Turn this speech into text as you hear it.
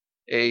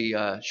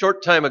A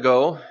short time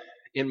ago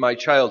in my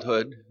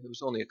childhood, it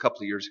was only a couple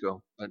of years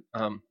ago, but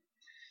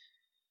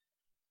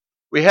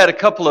we had a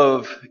couple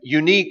of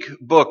unique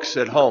books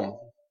at home.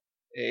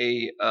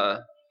 A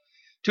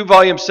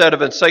two-volume set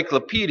of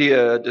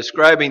encyclopedia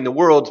describing the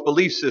world's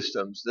belief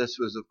systems. This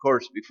was, of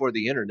course, before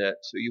the internet,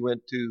 so you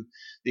went to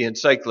the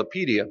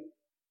encyclopedia.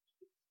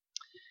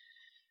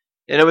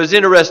 And it was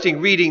interesting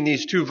reading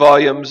these two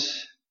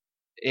volumes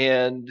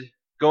and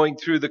going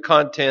through the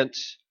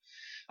contents.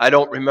 I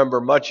don't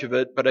remember much of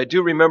it, but I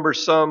do remember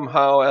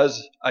somehow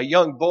as a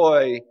young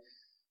boy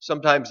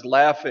sometimes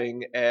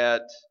laughing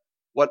at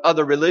what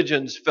other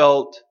religions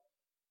felt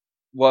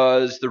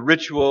was the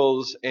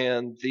rituals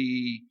and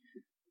the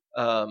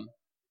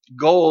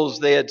goals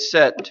they had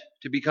set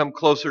to become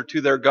closer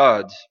to their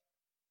gods.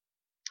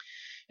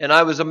 And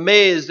I was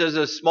amazed as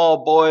a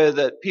small boy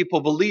that people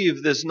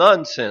believed this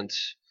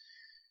nonsense,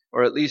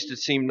 or at least it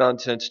seemed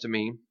nonsense to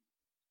me.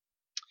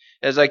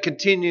 As I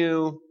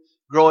continue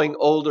growing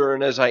older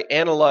and as I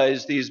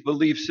analyze these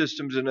belief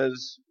systems and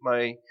as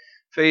my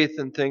faith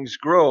and things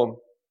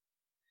grow,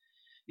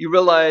 you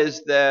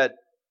realize that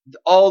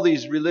all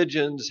these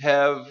religions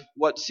have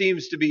what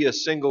seems to be a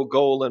single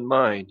goal in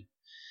mind,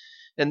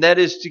 and that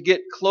is to get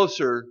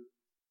closer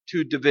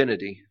to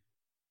divinity.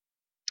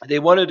 They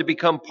wanted to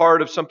become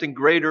part of something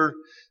greater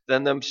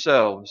than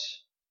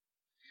themselves.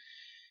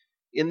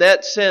 In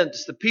that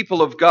sense, the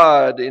people of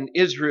God in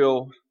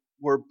Israel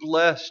were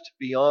blessed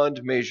beyond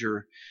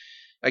measure.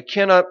 I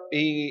cannot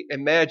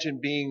imagine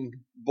being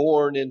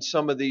born in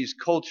some of these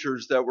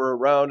cultures that were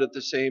around at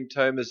the same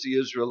time as the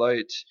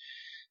Israelites.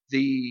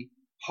 The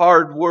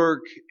hard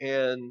work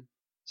and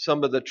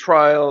some of the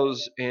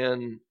trials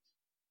and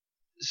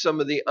some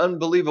of the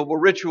unbelievable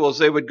rituals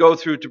they would go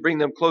through to bring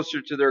them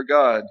closer to their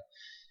God.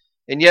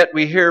 And yet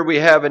we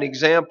have an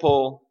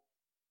example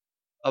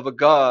of a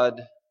God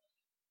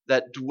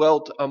that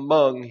dwelt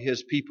among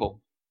His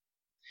people.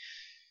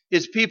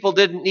 His people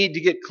didn't need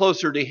to get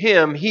closer to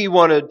Him. He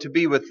wanted to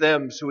be with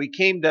them. So He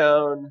came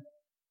down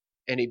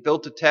and He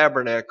built a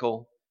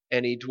tabernacle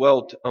and He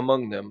dwelt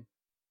among them.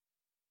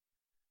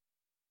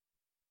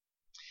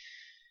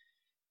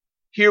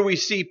 Here we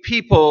see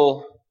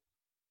people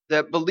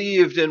that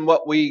believed in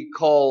what we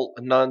call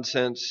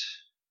nonsense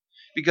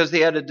because they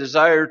had a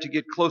desire to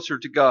get closer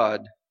to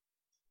God.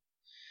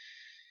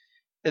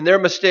 And their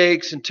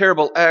mistakes and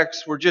terrible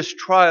acts were just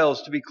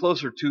trials to be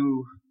closer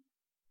to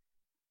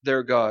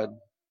their God.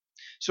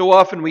 So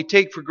often we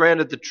take for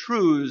granted the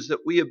truths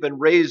that we have been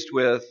raised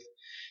with,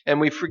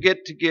 and we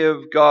forget to give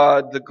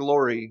God the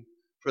glory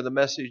for the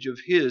message of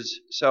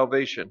His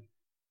salvation.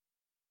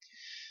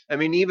 I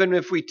mean, even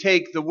if we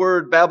take the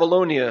word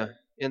Babylonia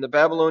in the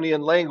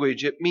Babylonian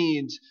language, it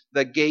means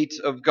the gates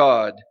of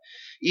God.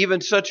 Even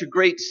such a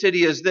great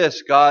city as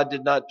this, God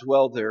did not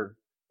dwell there,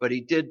 but He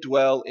did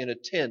dwell in a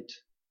tent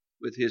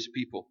with His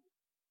people.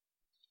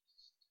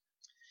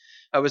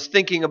 I was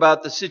thinking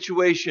about the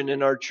situation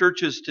in our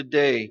churches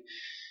today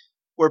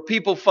where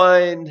people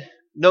find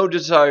no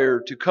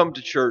desire to come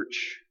to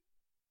church.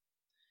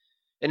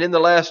 And in the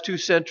last 2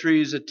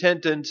 centuries,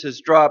 attendance has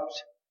dropped,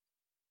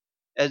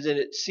 as in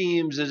it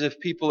seems as if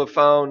people have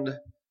found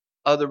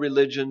other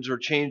religions or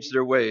changed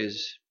their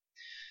ways.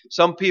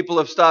 Some people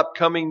have stopped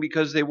coming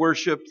because they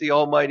worship the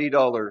almighty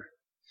dollar.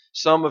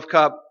 Some have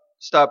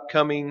stopped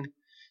coming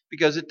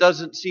because it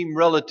doesn't seem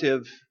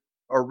relative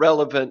or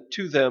relevant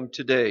to them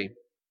today.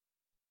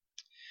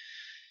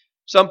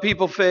 Some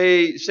people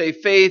say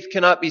faith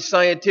cannot be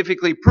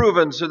scientifically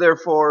proven, so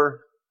therefore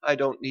I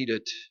don't need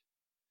it.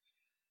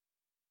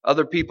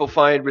 Other people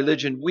find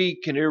religion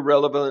weak and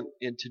irrelevant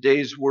in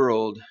today's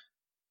world.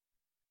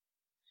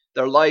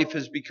 Their life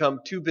has become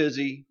too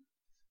busy,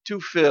 too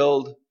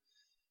filled,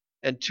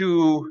 and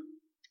too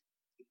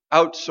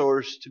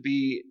outsourced to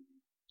be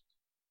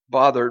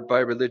bothered by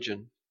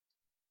religion.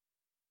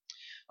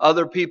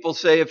 Other people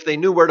say if they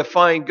knew where to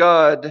find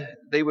God,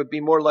 they would be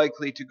more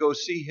likely to go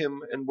see Him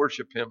and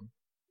worship Him.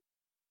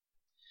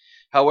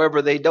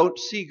 However, they don't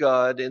see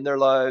God in their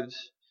lives.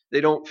 They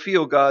don't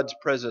feel God's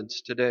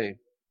presence today.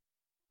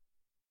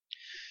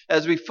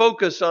 As we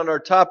focus on our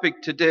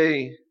topic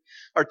today,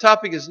 our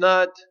topic is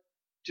not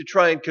to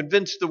try and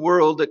convince the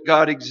world that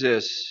God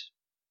exists.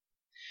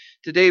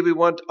 Today we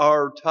want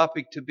our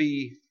topic to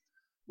be,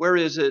 where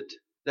is it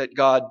that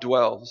God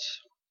dwells?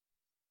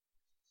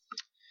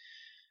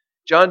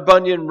 John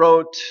Bunyan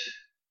wrote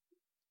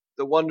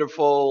the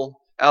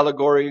wonderful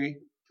allegory,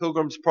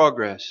 Pilgrim's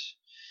Progress.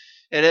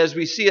 And as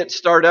we see it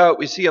start out,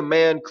 we see a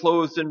man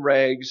clothed in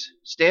rags,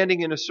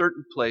 standing in a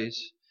certain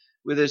place,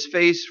 with his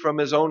face from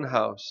his own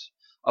house,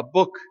 a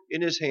book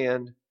in his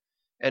hand,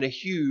 and a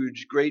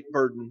huge, great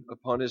burden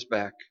upon his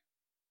back.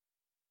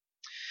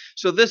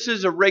 So this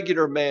is a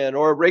regular man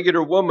or a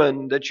regular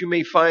woman that you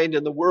may find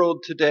in the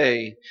world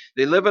today.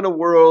 They live in a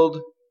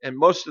world, and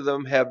most of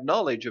them have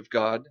knowledge of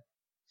God,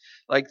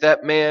 like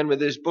that man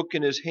with his book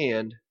in his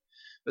hand,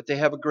 but they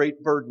have a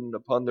great burden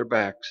upon their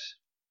backs.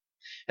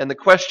 And the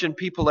question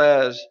people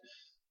ask,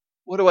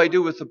 what do I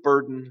do with the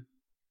burden?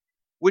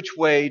 Which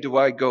way do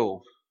I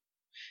go?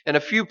 And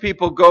a few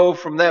people go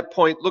from that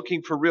point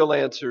looking for real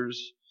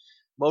answers.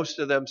 Most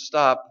of them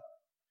stop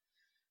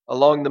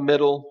along the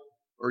middle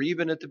or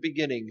even at the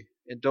beginning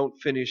and don't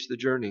finish the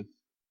journey.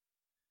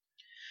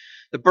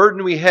 The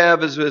burden we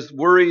have is with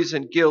worries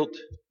and guilt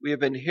we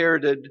have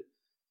inherited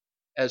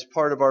as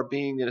part of our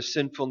being in a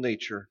sinful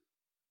nature.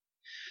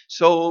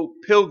 So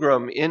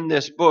Pilgrim in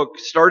this book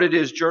started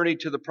his journey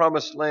to the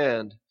promised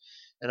land.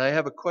 And I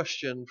have a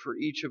question for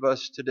each of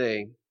us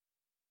today.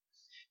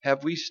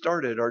 Have we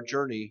started our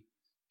journey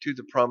to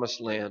the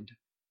promised land?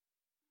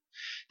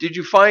 Did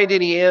you find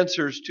any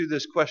answers to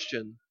this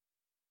question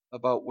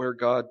about where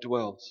God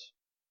dwells?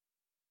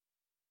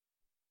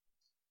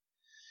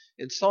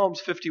 In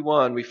Psalms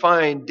 51, we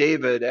find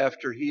David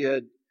after he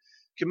had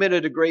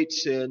committed a great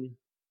sin,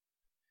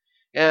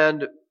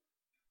 and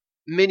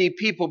many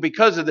people,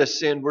 because of this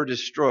sin, were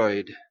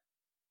destroyed.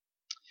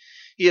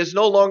 He is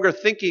no longer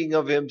thinking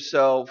of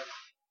himself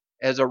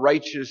as a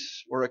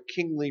righteous or a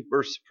kingly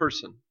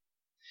person.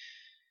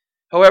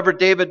 However,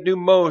 David knew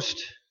more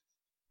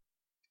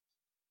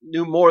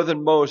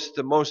than most,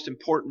 the most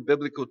important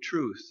biblical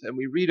truth. And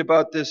we read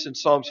about this in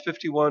Psalms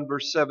 51,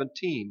 verse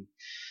 17.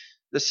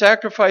 The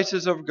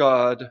sacrifices of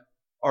God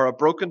are a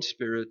broken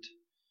spirit,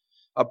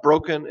 a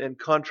broken and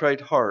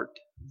contrite heart.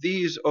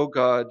 These, O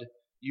God,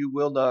 you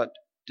will not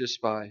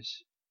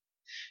despise.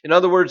 In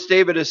other words,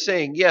 David is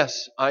saying,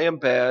 yes, I am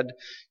bad.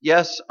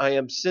 Yes, I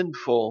am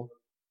sinful.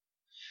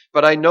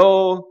 But I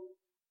know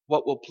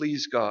what will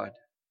please God.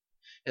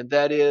 And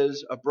that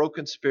is a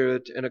broken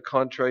spirit and a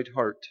contrite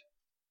heart.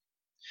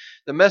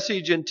 The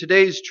message in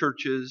today's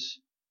churches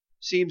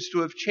seems to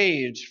have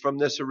changed from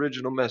this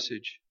original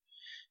message,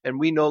 and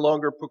we no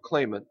longer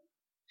proclaim it.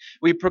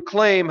 We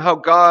proclaim how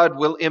God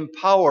will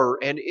empower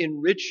and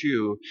enrich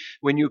you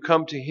when you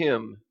come to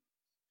Him.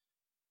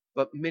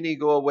 But many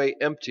go away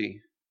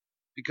empty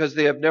because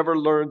they have never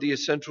learned the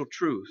essential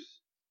truth.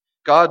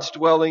 God's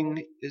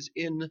dwelling is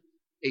in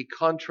a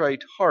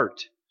contrite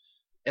heart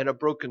and a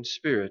broken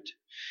spirit.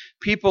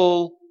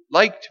 People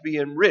like to be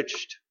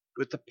enriched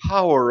with the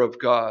power of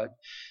God.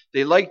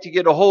 They like to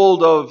get a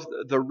hold of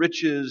the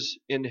riches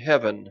in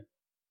heaven.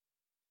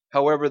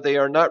 However, they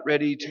are not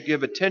ready to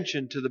give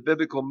attention to the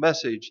biblical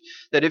message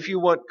that if you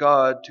want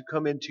God to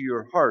come into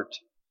your heart,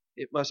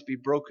 it must be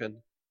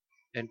broken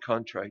and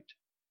contrite.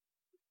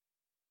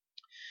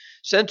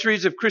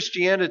 Centuries of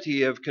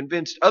Christianity have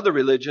convinced other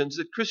religions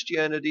that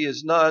Christianity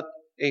is not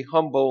a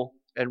humble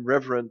and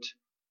reverent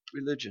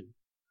religion.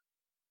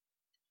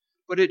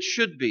 But it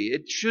should be.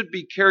 It should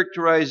be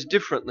characterized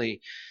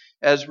differently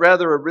as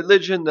rather a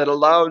religion that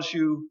allows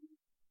you,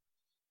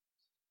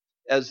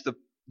 as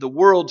the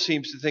world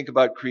seems to think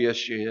about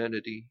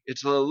Christianity,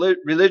 it's a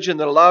religion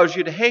that allows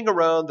you to hang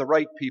around the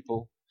right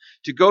people,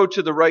 to go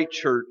to the right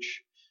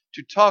church,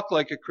 to talk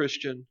like a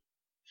Christian,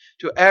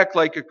 to act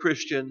like a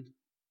Christian,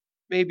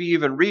 maybe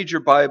even read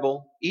your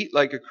Bible, eat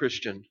like a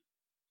Christian.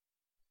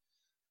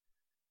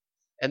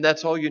 And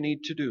that's all you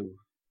need to do.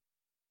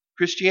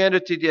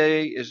 Christianity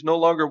today is no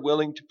longer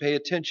willing to pay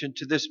attention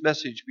to this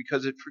message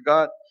because it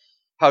forgot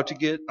how to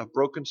get a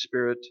broken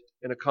spirit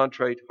and a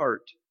contrite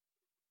heart.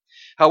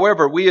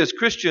 However, we as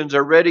Christians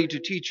are ready to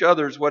teach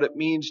others what it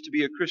means to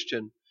be a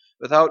Christian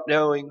without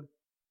knowing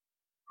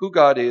who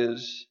God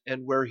is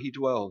and where He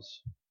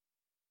dwells.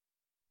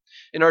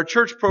 In our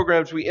church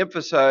programs, we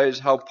emphasize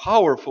how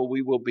powerful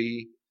we will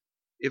be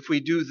if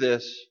we do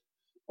this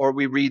or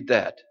we read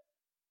that.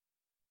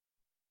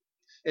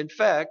 In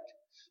fact,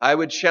 I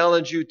would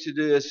challenge you to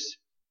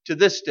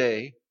this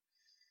day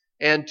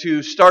and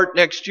to start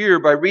next year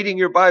by reading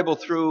your Bible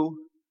through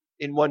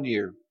in 1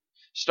 year.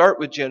 Start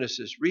with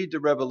Genesis, read the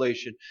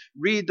Revelation,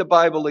 read the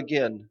Bible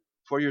again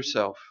for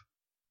yourself.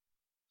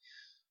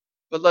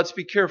 But let's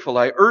be careful.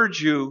 I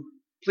urge you,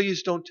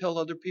 please don't tell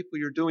other people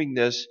you're doing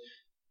this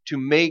to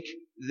make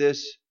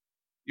this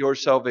your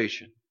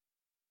salvation.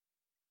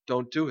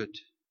 Don't do it.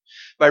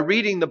 By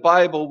reading the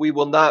Bible, we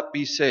will not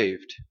be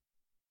saved.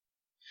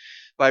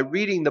 By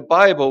reading the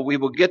Bible, we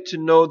will get to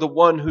know the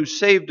one who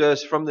saved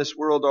us from this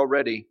world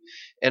already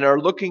and are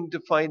looking to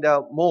find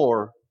out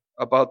more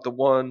about the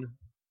one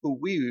who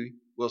we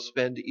will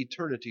spend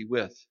eternity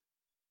with.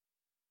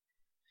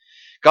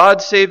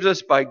 God saves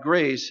us by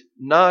grace,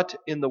 not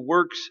in the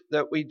works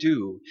that we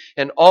do.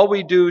 And all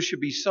we do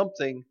should be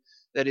something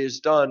that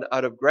is done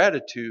out of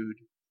gratitude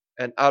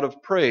and out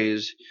of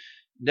praise,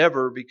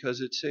 never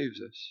because it saves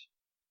us.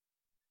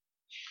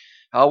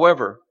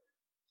 However,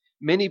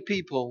 many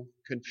people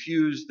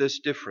confuse this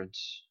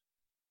difference.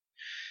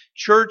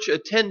 Church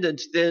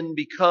attendance then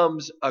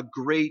becomes a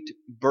great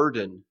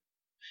burden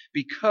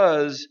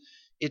because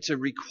it's a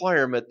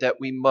requirement that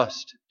we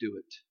must do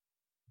it.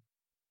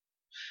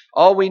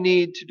 All we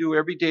need to do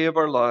every day of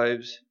our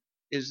lives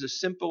is the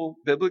simple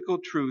biblical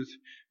truth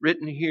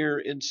written here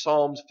in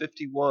Psalms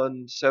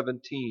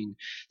 51:17.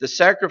 The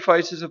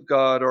sacrifices of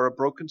God are a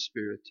broken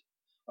spirit,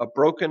 a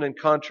broken and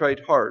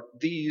contrite heart.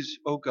 These,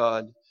 O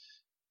God,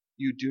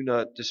 you do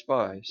not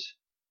despise.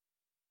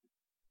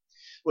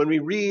 When we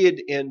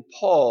read in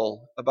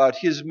Paul about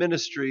his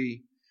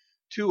ministry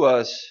to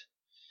us,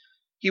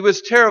 He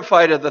was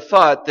terrified of the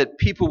thought that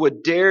people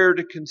would dare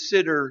to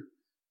consider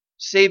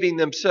saving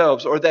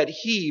themselves, or that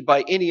he,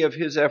 by any of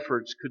his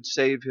efforts, could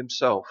save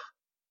himself.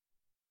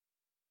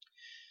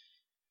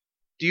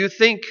 Do you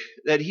think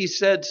that he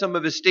said some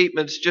of his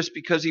statements just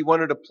because he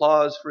wanted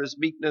applause for his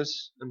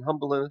meekness and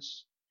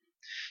humbleness?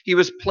 He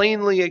was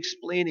plainly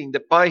explaining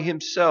that by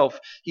himself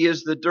he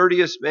is the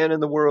dirtiest man in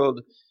the world,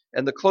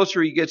 and the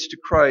closer he gets to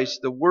Christ,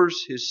 the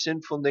worse his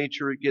sinful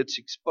nature gets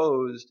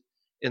exposed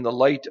in the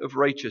light of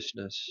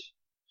righteousness.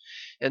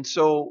 And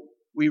so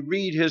we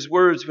read his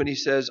words when he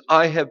says,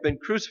 I have been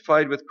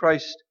crucified with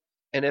Christ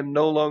and am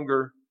no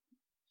longer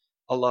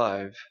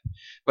alive,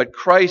 but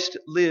Christ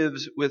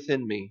lives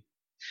within me.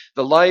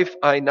 The life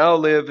I now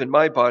live in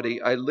my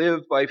body, I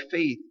live by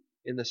faith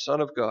in the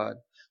Son of God,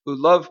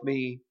 who loved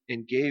me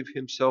and gave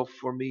himself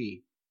for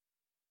me.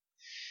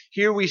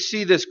 Here we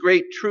see this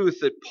great truth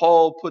that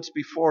Paul puts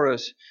before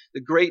us,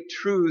 the great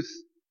truth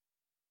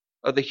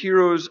of the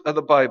heroes of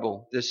the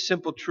Bible, this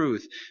simple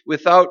truth.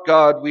 Without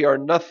God, we are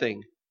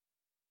nothing,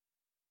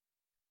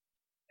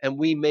 and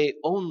we may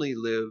only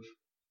live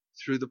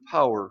through the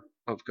power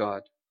of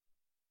God.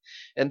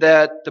 And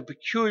that the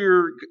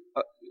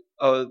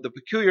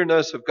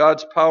peculiarness of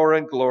God's power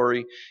and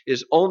glory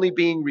is only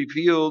being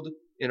revealed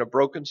in a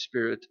broken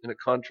spirit and a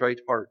contrite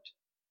heart.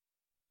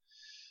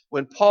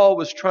 When Paul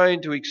was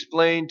trying to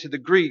explain to the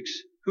Greeks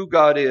who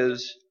God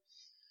is,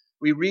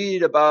 we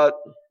read about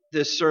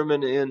this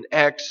sermon in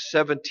Acts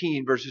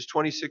 17, verses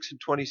 26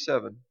 and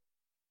 27.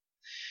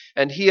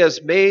 And he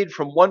has made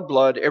from one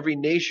blood every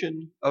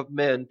nation of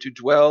men to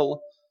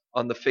dwell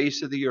on the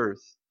face of the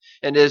earth,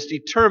 and has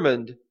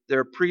determined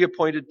their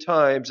pre-appointed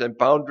times and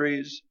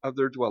boundaries of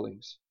their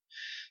dwellings,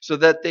 so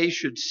that they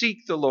should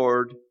seek the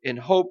Lord in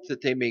hope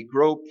that they may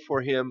grope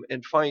for him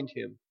and find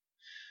him,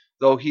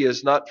 though he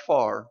is not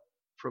far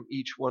from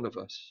each one of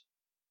us.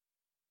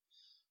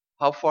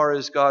 How far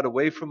is God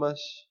away from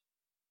us?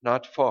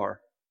 Not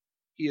far.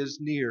 He is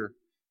near,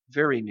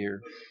 very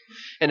near.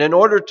 And in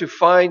order to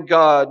find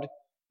God,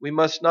 we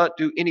must not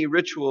do any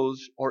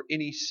rituals or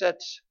any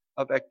sets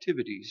of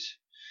activities.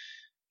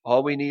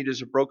 All we need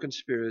is a broken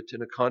spirit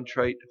and a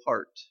contrite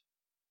heart.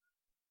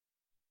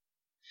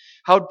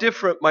 How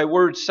different my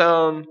words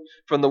sound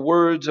from the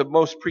words of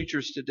most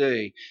preachers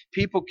today.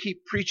 People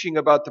keep preaching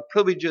about the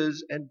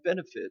privileges and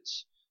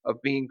benefits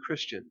of being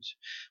Christians.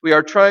 We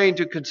are trying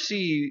to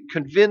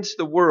convince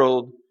the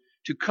world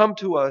to come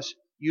to us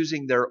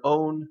using their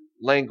own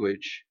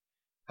language.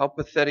 How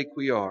pathetic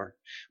we are.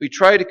 We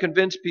try to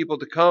convince people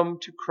to come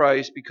to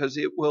Christ because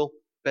it will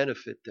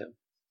benefit them.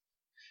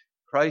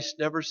 Christ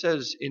never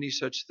says any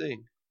such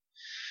thing.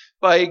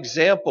 By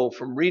example,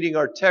 from reading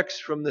our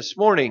text from this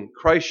morning,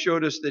 Christ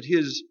showed us that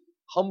his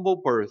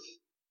humble birth,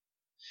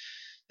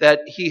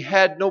 that he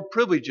had no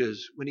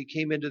privileges when he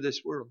came into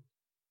this world.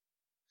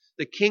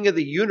 The King of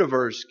the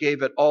universe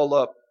gave it all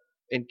up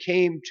and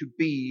came to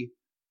be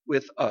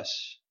with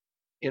us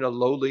in a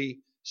lowly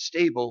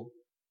stable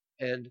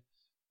and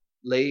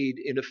laid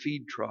in a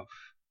feed trough.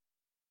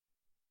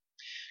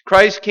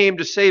 Christ came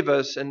to save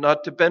us and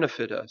not to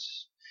benefit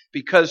us,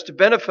 because to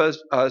benefit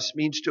us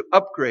means to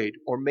upgrade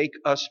or make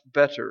us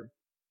better.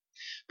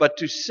 But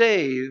to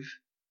save,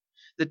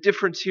 the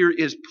difference here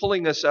is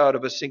pulling us out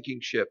of a sinking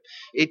ship.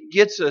 It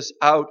gets us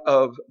out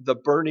of the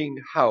burning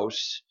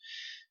house.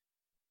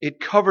 It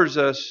covers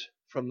us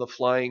from the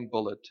flying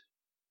bullet.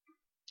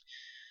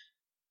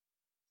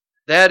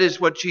 That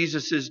is what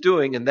Jesus is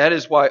doing, and that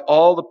is why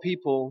all the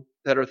people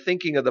that are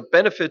thinking of the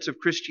benefits of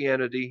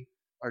Christianity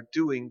are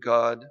doing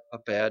God a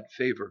bad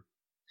favor.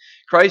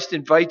 Christ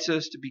invites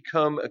us to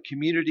become a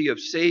community of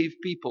saved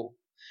people,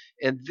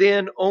 and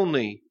then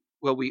only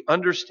will we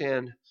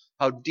understand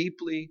how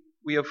deeply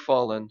we have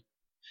fallen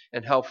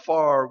and how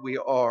far we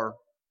are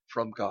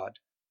from God.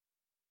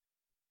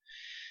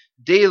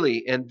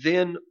 Daily, and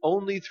then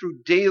only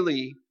through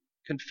daily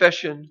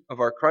confession of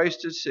our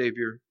Christ as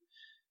Savior,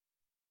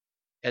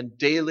 and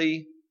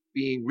daily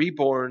being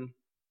reborn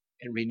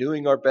and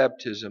renewing our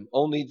baptism,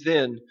 only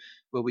then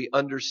will we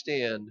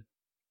understand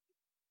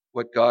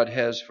what God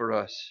has for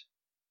us.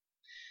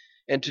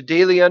 And to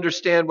daily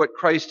understand what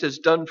Christ has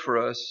done for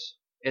us,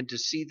 and to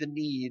see the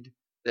need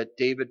that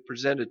David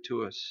presented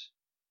to us.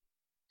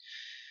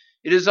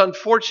 It is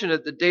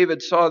unfortunate that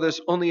David saw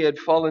this only had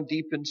fallen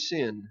deep in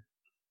sin,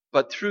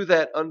 but through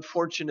that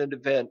unfortunate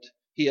event,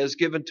 he has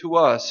given to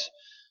us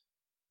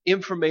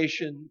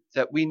information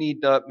that we need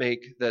not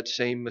make that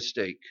same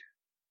mistake.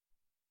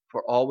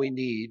 For all we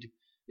need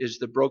is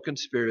the broken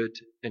spirit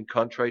and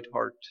contrite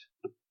heart.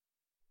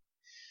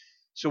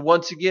 So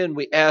once again,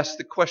 we ask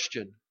the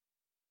question,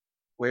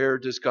 where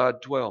does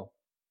God dwell?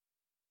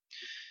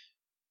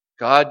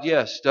 God,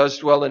 yes, does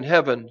dwell in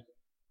heaven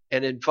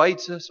and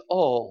invites us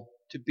all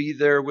to be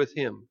there with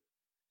him.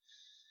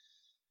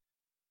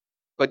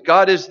 But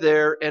God is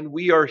there and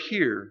we are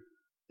here.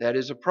 That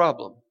is a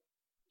problem.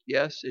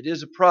 Yes, it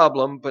is a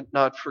problem, but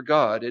not for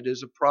God. It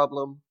is a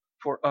problem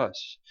for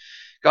us.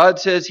 God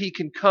says he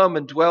can come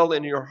and dwell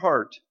in your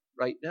heart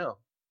right now.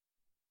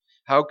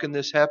 How can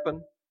this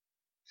happen?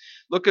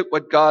 Look at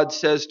what God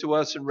says to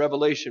us in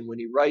Revelation when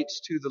he writes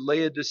to the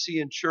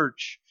Laodicean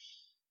church,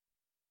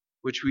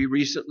 which we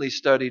recently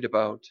studied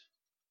about.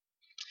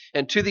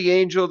 And to the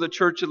angel of the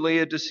church of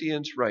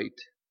Laodiceans write,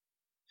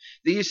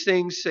 these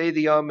things say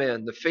the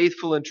Amen, the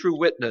faithful and true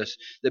witness,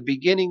 the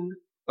beginning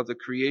of the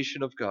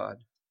creation of God.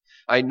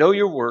 I know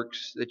your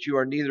works, that you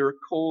are neither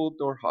cold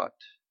nor hot.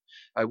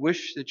 I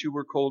wish that you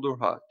were cold or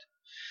hot.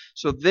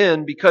 So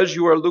then, because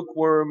you are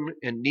lukewarm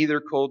and neither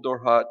cold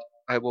nor hot,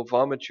 I will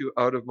vomit you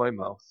out of my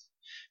mouth.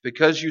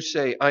 Because you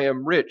say, I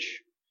am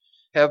rich,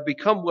 have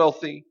become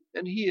wealthy,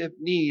 and have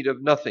need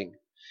of nothing,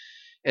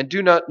 and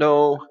do not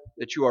know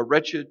that you are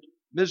wretched,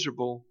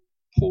 miserable,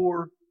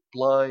 poor,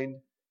 blind,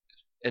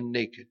 and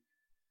naked.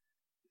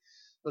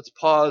 Let's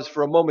pause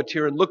for a moment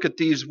here and look at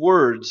these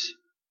words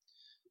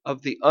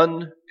of the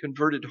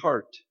unconverted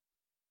heart.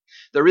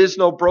 There is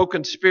no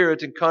broken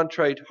spirit and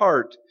contrite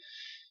heart.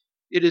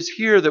 It is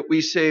here that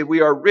we say we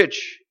are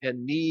rich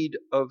and need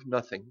of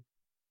nothing.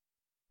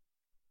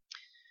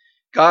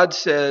 God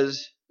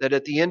says that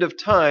at the end of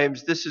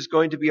times, this is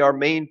going to be our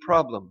main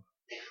problem.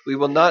 We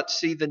will not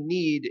see the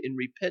need in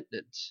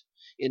repentance,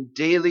 in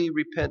daily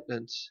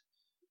repentance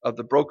of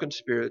the broken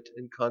spirit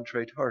and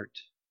contrite heart.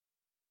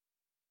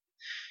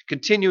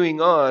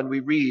 Continuing on, we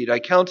read, I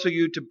counsel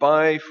you to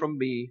buy from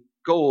me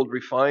gold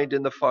refined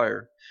in the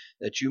fire,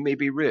 that you may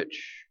be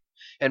rich,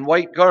 and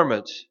white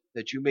garments,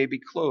 that you may be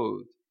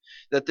clothed,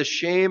 that the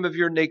shame of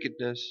your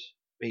nakedness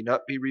may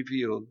not be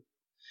revealed,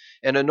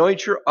 and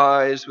anoint your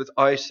eyes with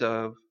eye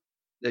salve,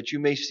 that you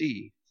may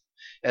see.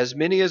 As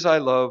many as I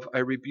love, I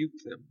rebuke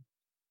them.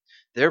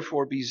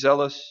 Therefore be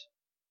zealous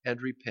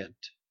and repent.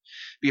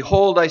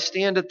 Behold, I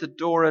stand at the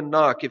door and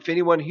knock. If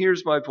anyone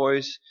hears my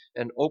voice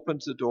and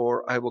opens the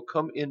door, I will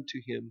come in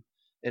to him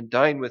and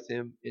dine with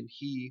him, and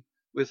he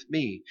with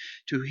me.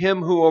 To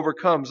him who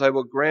overcomes, I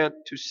will grant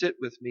to sit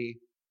with me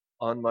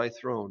on my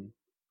throne,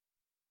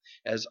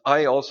 as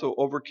I also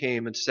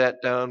overcame and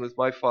sat down with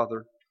my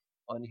Father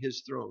on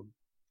his throne.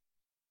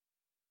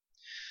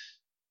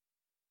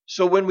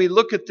 So when we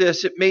look at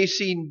this, it may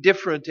seem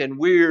different and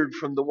weird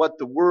from what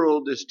the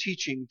world is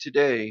teaching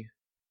today.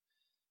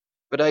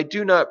 But I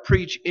do not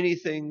preach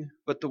anything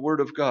but the Word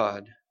of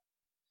God.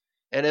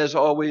 And as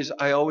always,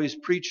 I always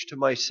preach to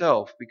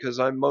myself because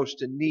I'm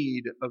most in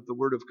need of the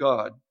Word of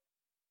God.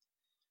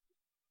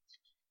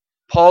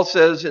 Paul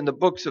says in the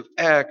books of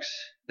Acts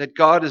that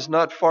God is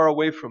not far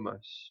away from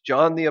us.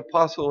 John the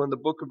Apostle in the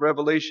book of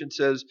Revelation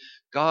says,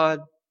 God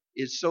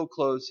is so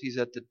close, he's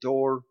at the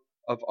door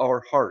of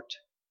our heart.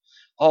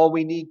 All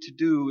we need to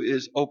do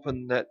is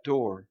open that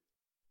door.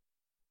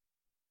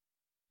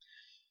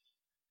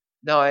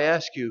 Now I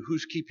ask you,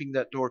 who's keeping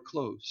that door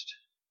closed?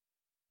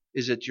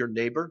 Is it your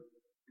neighbor?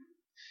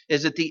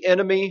 Is it the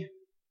enemy?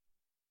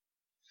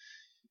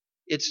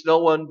 It's no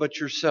one but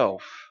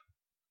yourself.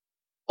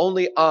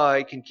 Only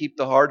I can keep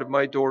the heart of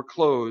my door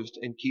closed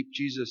and keep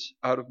Jesus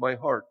out of my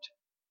heart.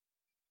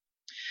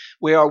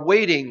 We are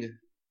waiting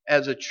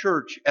as a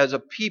church, as a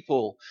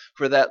people,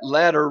 for that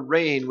latter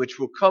rain which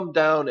will come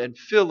down and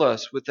fill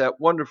us with that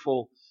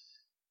wonderful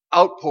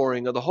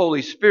outpouring of the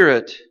Holy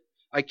Spirit.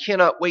 I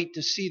cannot wait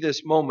to see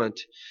this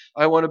moment.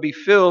 I want to be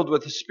filled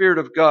with the Spirit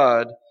of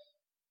God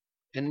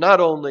and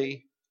not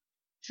only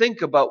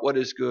think about what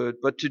is good,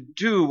 but to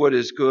do what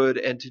is good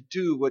and to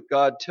do what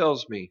God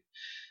tells me.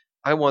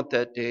 I want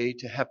that day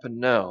to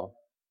happen now.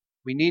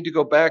 We need to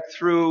go back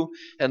through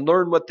and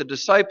learn what the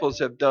disciples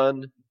have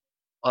done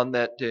on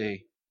that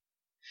day.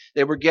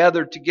 They were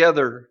gathered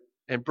together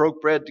and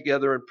broke bread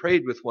together and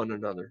prayed with one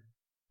another.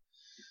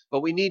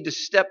 But we need to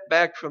step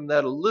back from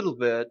that a little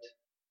bit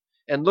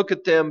and look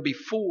at them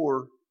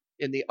before,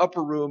 in the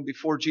upper room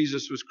before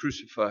Jesus was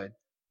crucified.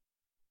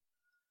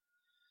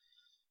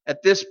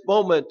 At this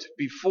moment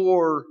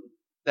before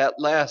that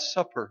Last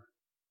Supper,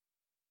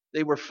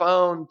 they were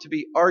found to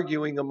be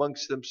arguing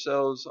amongst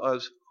themselves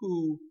as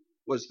who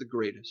was the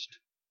greatest.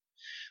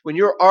 When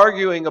you're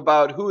arguing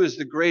about who is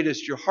the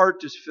greatest, your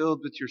heart is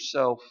filled with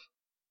yourself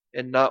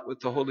and not with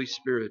the Holy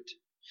Spirit.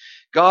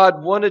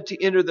 God wanted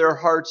to enter their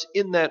hearts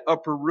in that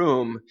upper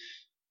room,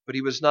 but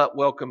he was not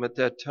welcome at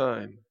that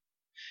time.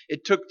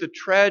 It took the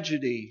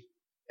tragedy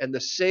and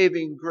the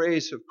saving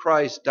grace of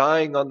Christ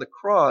dying on the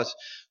cross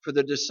for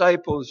the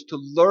disciples to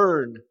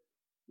learn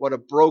what a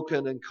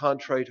broken and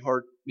contrite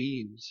heart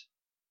means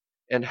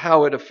and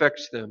how it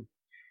affects them.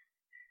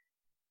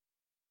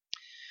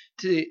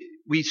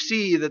 We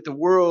see that the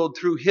world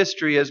through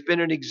history has been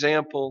an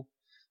example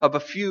of a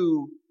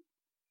few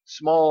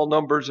small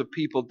numbers of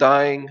people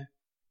dying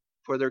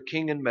for their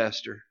King and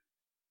Master.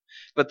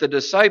 But the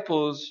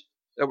disciples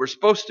that were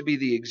supposed to be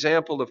the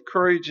example of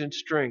courage and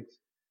strength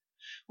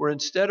were,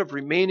 instead of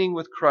remaining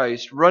with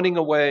Christ, running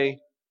away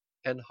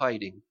and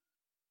hiding.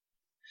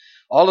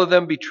 All of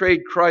them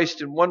betrayed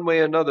Christ in one way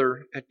or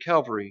another at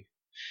Calvary.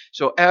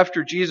 So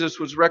after Jesus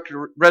was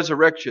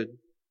resurrected,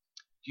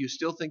 do you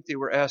still think they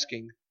were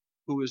asking,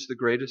 who is the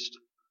greatest?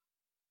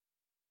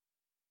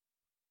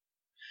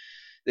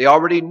 They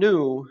already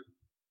knew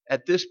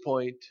at this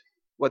point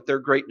what their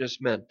greatness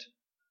meant.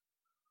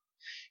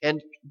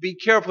 And be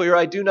careful here,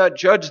 I do not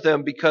judge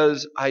them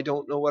because I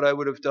don't know what I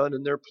would have done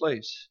in their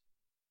place.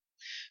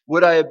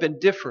 Would I have been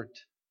different?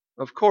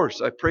 Of course,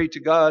 I pray to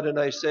God and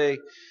I say,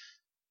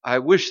 I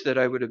wish that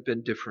I would have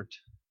been different.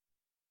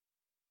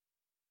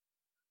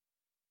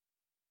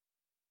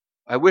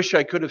 I wish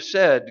I could have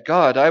said,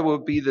 God, I will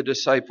be the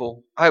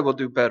disciple. I will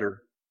do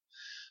better.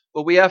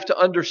 But we have to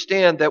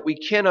understand that we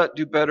cannot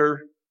do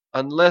better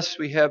unless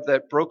we have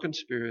that broken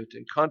spirit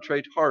and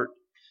contrite heart.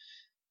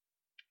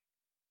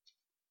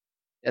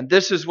 And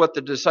this is what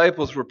the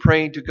disciples were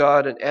praying to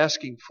God and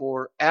asking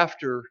for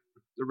after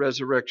the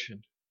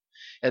resurrection.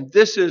 And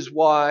this is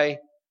why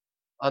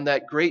on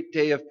that great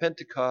day of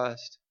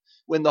Pentecost,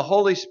 when the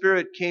Holy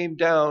Spirit came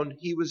down,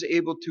 He was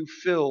able to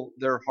fill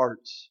their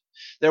hearts.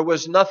 There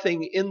was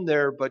nothing in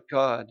there but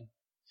God.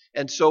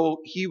 And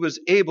so He was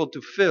able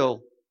to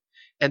fill,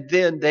 and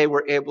then they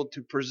were able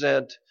to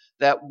present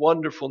that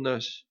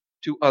wonderfulness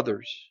to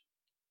others.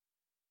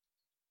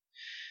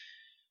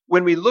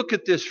 When we look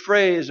at this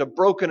phrase, a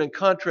broken and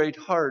contrite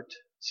heart,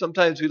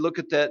 sometimes we look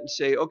at that and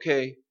say,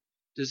 okay,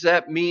 does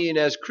that mean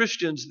as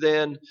Christians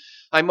then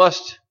I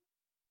must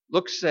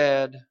look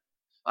sad,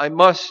 I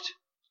must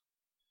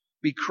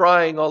be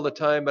crying all the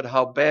time at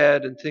how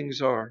bad and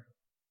things are?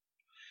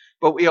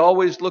 But we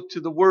always look to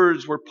the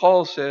words where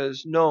Paul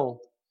says, no,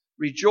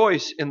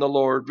 rejoice in the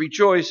Lord,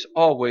 rejoice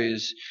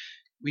always.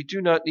 We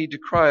do not need to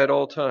cry at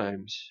all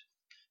times.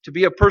 To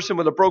be a person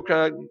with a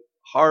broken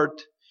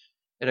heart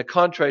and a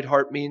contrite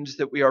heart means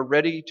that we are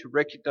ready to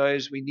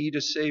recognize we need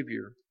a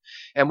Savior.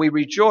 And we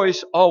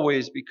rejoice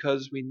always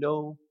because we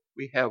know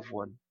we have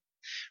one.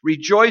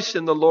 Rejoice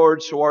in the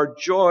Lord so our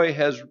joy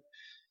has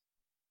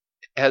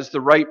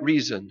the right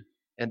reason,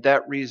 and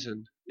that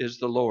reason is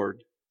the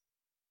Lord.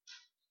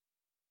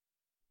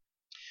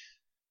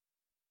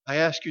 I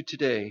ask you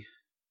today,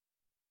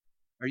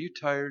 are you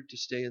tired to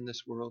stay in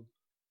this world?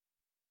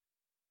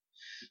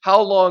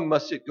 How long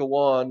must it go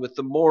on with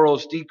the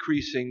morals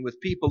decreasing,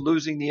 with people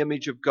losing the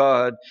image of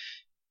God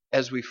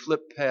as we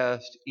flip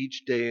past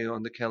each day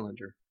on the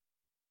calendar?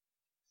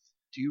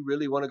 Do you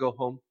really want to go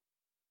home?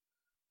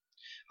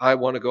 I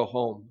want to go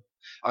home.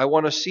 I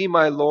want to see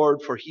my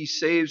Lord, for He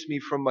saves me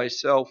from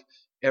myself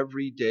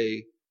every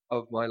day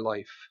of my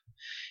life.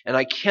 And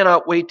I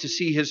cannot wait to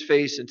see His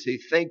face and say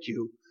thank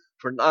you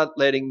for not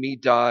letting me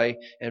die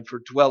and for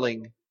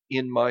dwelling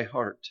in my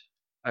heart.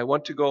 I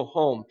want to go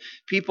home.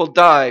 People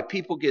die.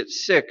 People get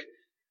sick.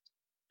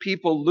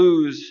 People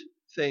lose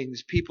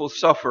things. People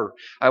suffer.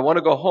 I want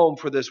to go home,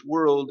 for this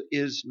world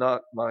is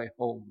not my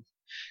home.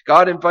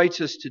 God invites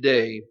us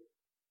today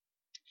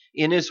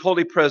in His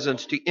holy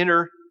presence to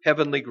enter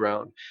heavenly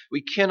ground.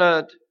 We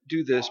cannot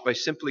do this by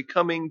simply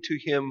coming to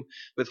Him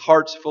with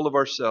hearts full of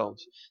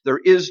ourselves. There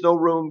is no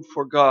room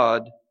for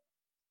God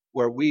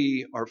where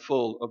we are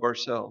full of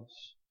ourselves.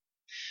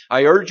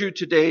 I urge you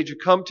today to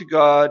come to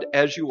God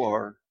as you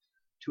are,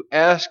 to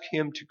ask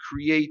Him to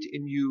create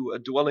in you a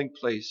dwelling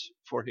place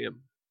for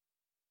Him.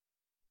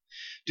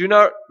 Do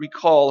not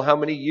recall how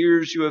many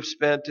years you have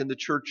spent in the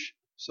church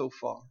so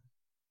far.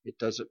 It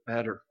doesn't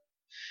matter.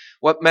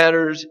 What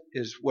matters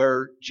is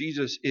where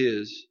Jesus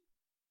is,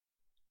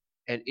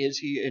 and is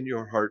He in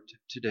your heart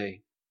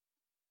today?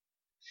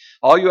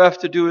 All you have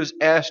to do is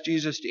ask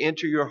Jesus to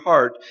enter your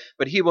heart,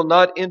 but He will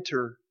not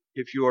enter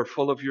if you are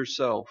full of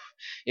yourself.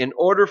 In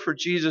order for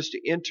Jesus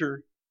to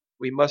enter,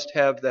 we must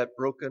have that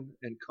broken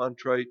and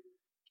contrite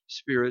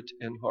spirit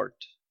and heart.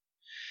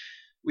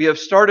 We have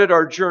started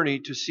our journey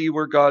to see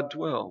where God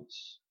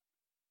dwells.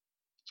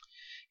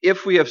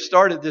 If we have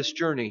started this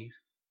journey,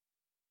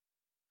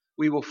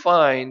 we will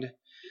find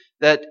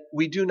that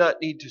we do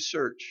not need to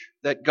search,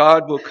 that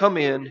God will come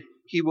in,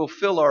 He will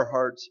fill our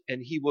hearts,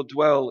 and He will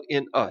dwell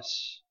in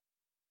us.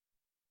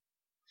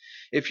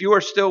 If you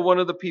are still one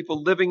of the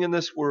people living in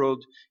this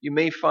world, you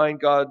may find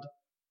God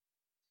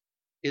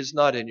is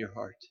not in your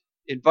heart.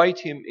 Invite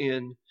Him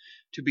in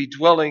to be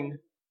dwelling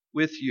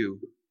with you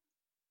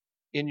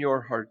in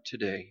your heart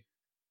today.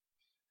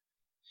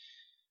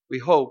 We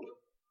hope,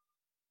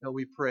 and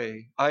we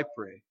pray, I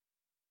pray,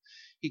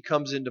 He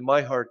comes into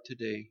my heart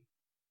today,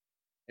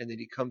 and that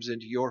He comes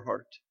into your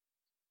heart.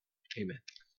 Amen.